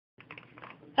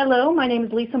Hello, my name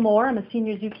is Lisa Moore. I'm a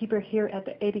senior zookeeper here at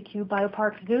the ABQ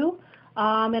BioPark Zoo,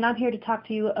 and I'm here to talk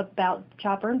to you about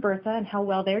Chopper and Bertha and how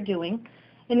well they're doing.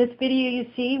 In this video you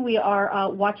see we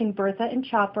are watching Bertha and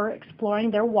Chopper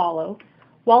exploring their wallow.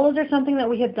 Wallows are something that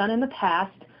we have done in the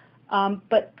past,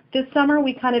 but this summer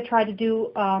we kind of tried to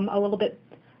do a little bit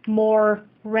more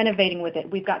renovating with it.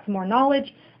 We've got some more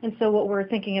knowledge, and so what we're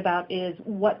thinking about is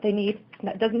what they need.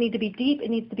 It doesn't need to be deep,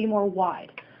 it needs to be more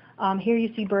wide. Here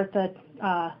you see Bertha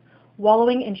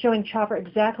wallowing and showing Chopper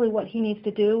exactly what he needs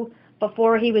to do.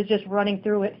 Before he was just running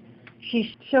through it.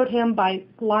 She showed him by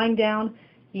lying down,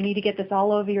 you need to get this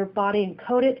all over your body and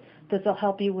coat it. This will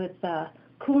help you with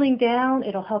cooling down,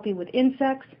 it'll help you with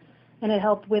insects, and it'll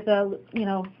help with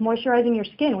moisturizing your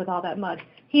skin with all that mud.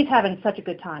 He's having such a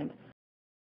good time.